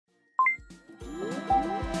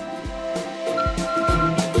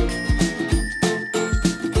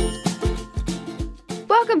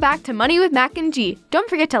back to Money with Mac and G. Don't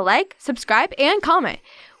forget to like, subscribe, and comment.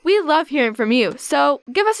 We love hearing from you, so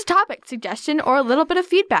give us a topic suggestion or a little bit of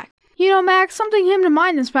feedback. You know, Max, something came to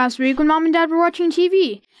mind this past week when Mom and Dad were watching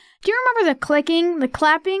TV. Do you remember the clicking, the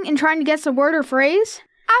clapping, and trying to guess the word or phrase?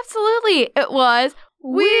 Absolutely, it was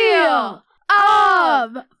Wheel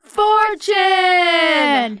of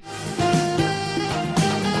Fortune!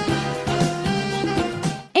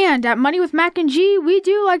 And at Money with Mac and G, we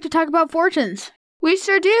do like to talk about fortunes. We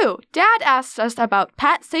sure do. Dad asked us about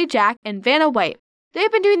Pat Sajak and Vanna White.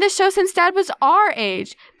 They've been doing this show since Dad was our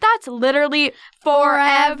age. That's literally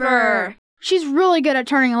forever. She's really good at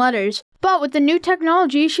turning letters, but with the new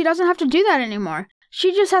technology, she doesn't have to do that anymore.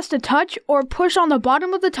 She just has to touch or push on the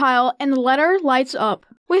bottom of the tile and the letter lights up.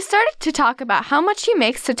 We started to talk about how much she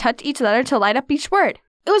makes to touch each letter to light up each word.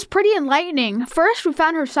 It was pretty enlightening. First, we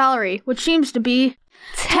found her salary, which seems to be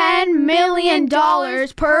 $10 million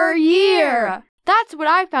per year. That's what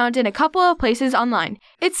I found in a couple of places online.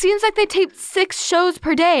 It seems like they tape 6 shows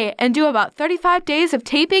per day and do about 35 days of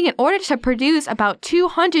taping in order to produce about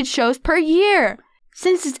 200 shows per year.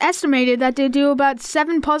 Since it's estimated that they do about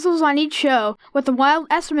 7 puzzles on each show, with a wild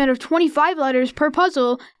estimate of 25 letters per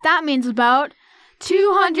puzzle, that means about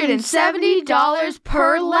 $270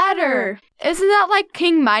 per letter. Isn't that like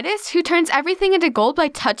King Midas, who turns everything into gold by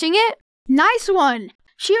touching it? Nice one!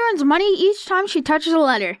 She earns money each time she touches a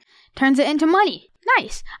letter. Turns it into money.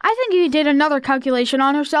 Nice. I think you did another calculation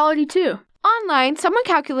on her salary too. Online, someone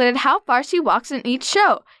calculated how far she walks in each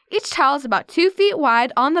show. Each tile is about 2 feet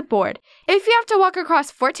wide on the board. If you have to walk across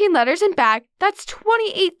 14 letters and back, that's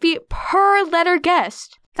 28 feet per letter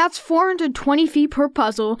guessed. That's 420 feet per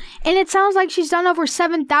puzzle, and it sounds like she's done over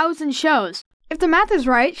 7,000 shows. If the math is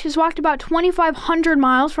right, she's walked about 2,500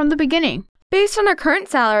 miles from the beginning. Based on her current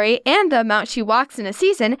salary and the amount she walks in a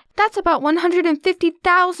season, that's about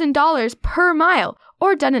 $150,000 per mile,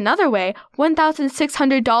 or done another way,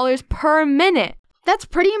 $1,600 per minute. That's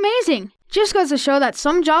pretty amazing. Just goes to show that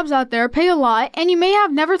some jobs out there pay a lot and you may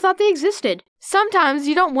have never thought they existed. Sometimes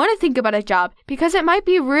you don't want to think about a job because it might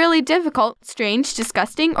be really difficult, strange,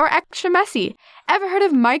 disgusting, or extra messy. Ever heard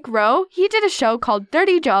of Mike Rowe? He did a show called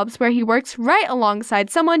Dirty Jobs where he works right alongside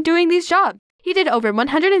someone doing these jobs. He did over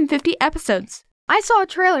 150 episodes. I saw a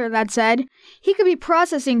trailer that said he could be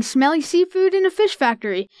processing smelly seafood in a fish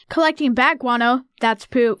factory, collecting bat guano, that's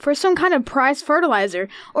poop, for some kind of prize fertilizer,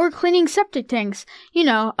 or cleaning septic tanks. You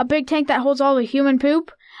know, a big tank that holds all the human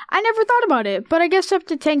poop. I never thought about it, but I guess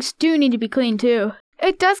septic tanks do need to be cleaned too.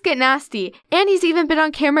 It does get nasty, and he's even been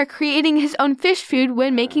on camera creating his own fish food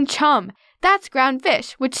when making chum. That's ground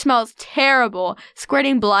fish, which smells terrible,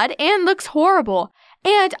 squirting blood, and looks horrible.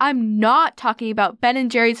 And I'm not talking about Ben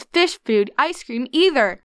 & Jerry's fish food ice cream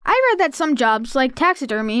either. I read that some jobs, like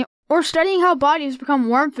taxidermy, or studying how bodies become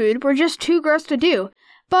worm food, were just too gross to do.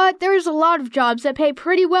 But there's a lot of jobs that pay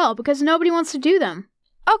pretty well because nobody wants to do them.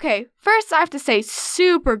 Okay, first I have to say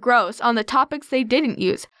super gross on the topics they didn't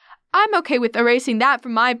use. I'm okay with erasing that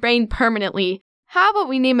from my brain permanently. How about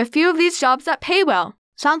we name a few of these jobs that pay well?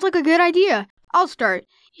 Sounds like a good idea. I'll start.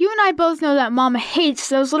 You and I both know that Mom hates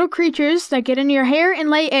those little creatures that get into your hair and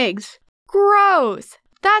lay eggs. Gross!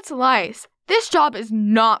 That's lice. This job is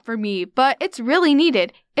not for me, but it's really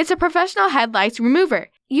needed. It's a professional head lice remover.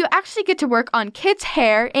 You actually get to work on kids'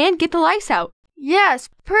 hair and get the lice out. Yes,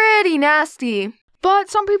 pretty nasty. But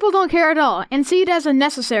some people don't care at all and see it as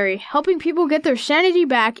unnecessary, helping people get their sanity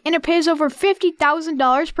back, and it pays over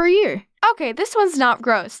 $50,000 per year. Okay, this one's not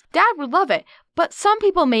gross. Dad would love it, but some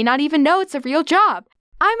people may not even know it's a real job.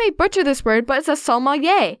 I may butcher this word, but it's a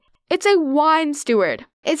sommelier. It's a wine steward.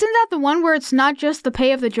 Isn't that the one where it's not just the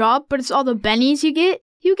pay of the job, but it's all the bennies you get?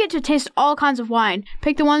 You get to taste all kinds of wine,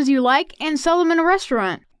 pick the ones you like, and sell them in a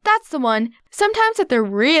restaurant. That's the one. Sometimes if they're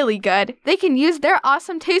really good, they can use their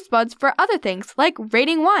awesome taste buds for other things, like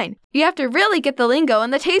rating wine. You have to really get the lingo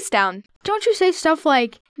and the taste down. Don't you say stuff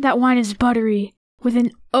like, that wine is buttery, with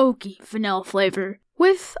an oaky vanilla flavor,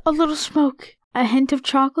 with a little smoke, a hint of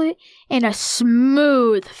chocolate, and a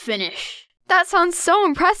smooth finish. That sounds so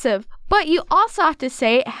impressive, but you also have to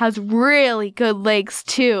say it has really good legs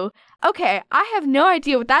too. Okay, I have no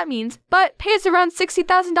idea what that means, but pays around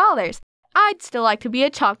 $60,000. I'd still like to be a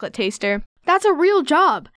chocolate taster. That's a real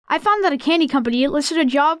job. I found that a candy company listed a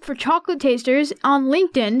job for chocolate tasters on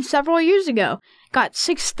LinkedIn several years ago. Got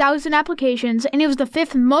 6,000 applications, and it was the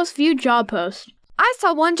 5th most viewed job post. I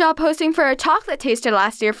saw one job posting for a chocolate taster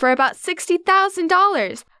last year for about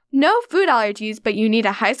 $60,000. No food allergies, but you need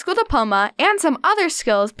a high school diploma and some other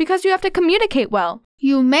skills because you have to communicate well.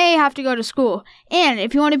 You may have to go to school, and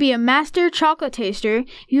if you want to be a master chocolate taster,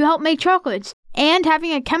 you help make chocolates. And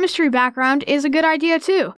having a chemistry background is a good idea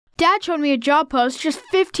too. Dad showed me a job post just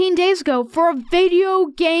 15 days ago for a video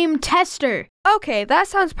game tester. Okay, that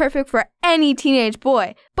sounds perfect for any teenage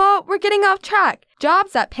boy, but we're getting off track.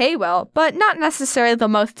 Jobs that pay well, but not necessarily the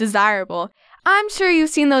most desirable. I'm sure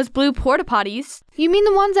you've seen those blue porta potties. You mean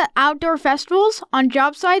the ones at outdoor festivals, on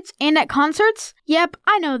job sites, and at concerts? Yep,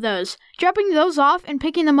 I know those. Dropping those off and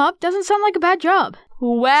picking them up doesn't sound like a bad job.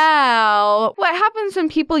 Well, what happens when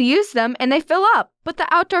people use them and they fill up, but the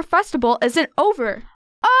outdoor festival isn't over?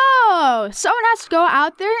 Oh, someone has to go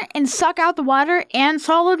out there and suck out the water and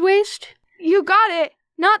solid waste? You got it.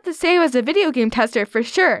 Not the same as a video game tester for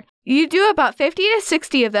sure. You do about 50 to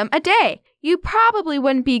 60 of them a day. You probably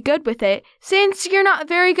wouldn't be good with it since you're not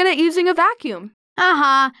very good at using a vacuum.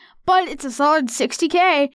 But it's a solid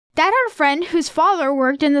 $60K. Dad had a friend whose father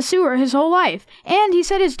worked in the sewer his whole life, and he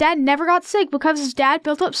said his dad never got sick because his dad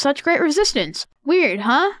built up such great resistance. Weird,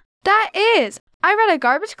 huh? That is. I read a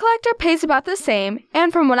garbage collector pays about the same,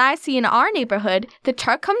 and from what I see in our neighborhood, the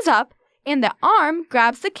truck comes up, and the arm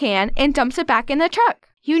grabs the can and dumps it back in the truck.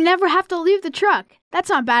 You never have to leave the truck. That's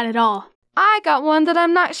not bad at all. I got one that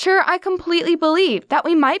I'm not sure I completely believe that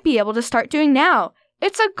we might be able to start doing now.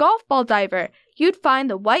 It's a golf ball diver. You'd find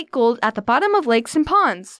the white gold at the bottom of lakes and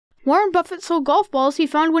ponds. Warren Buffett sold golf balls he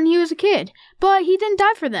found when he was a kid, but he didn't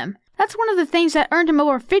die for them. That's one of the things that earned him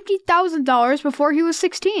over $50,000 before he was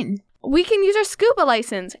 16. We can use our scuba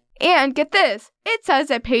license. And get this, it says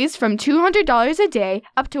it pays from $200 a day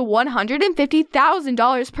up to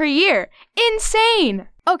 $150,000 per year. Insane!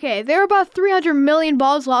 Okay, there are about 300 million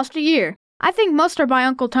balls lost a year. I think most are by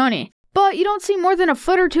Uncle Tony. But you don't see more than a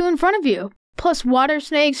foot or two in front of you. Plus water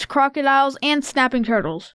snakes, crocodiles, and snapping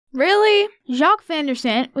turtles. Really? Jacques van der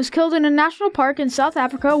Sant was killed in a national park in South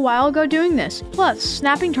Africa a while ago doing this. Plus,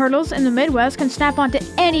 snapping turtles in the Midwest can snap onto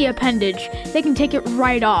any appendage. They can take it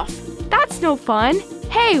right off. That's no fun.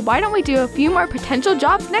 Hey, why don't we do a few more potential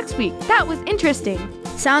jobs next week? That was interesting.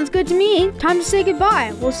 Sounds good to me. Time to say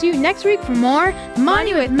goodbye. We'll see you next week for more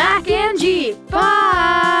Money with Mac and G.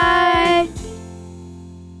 Bye!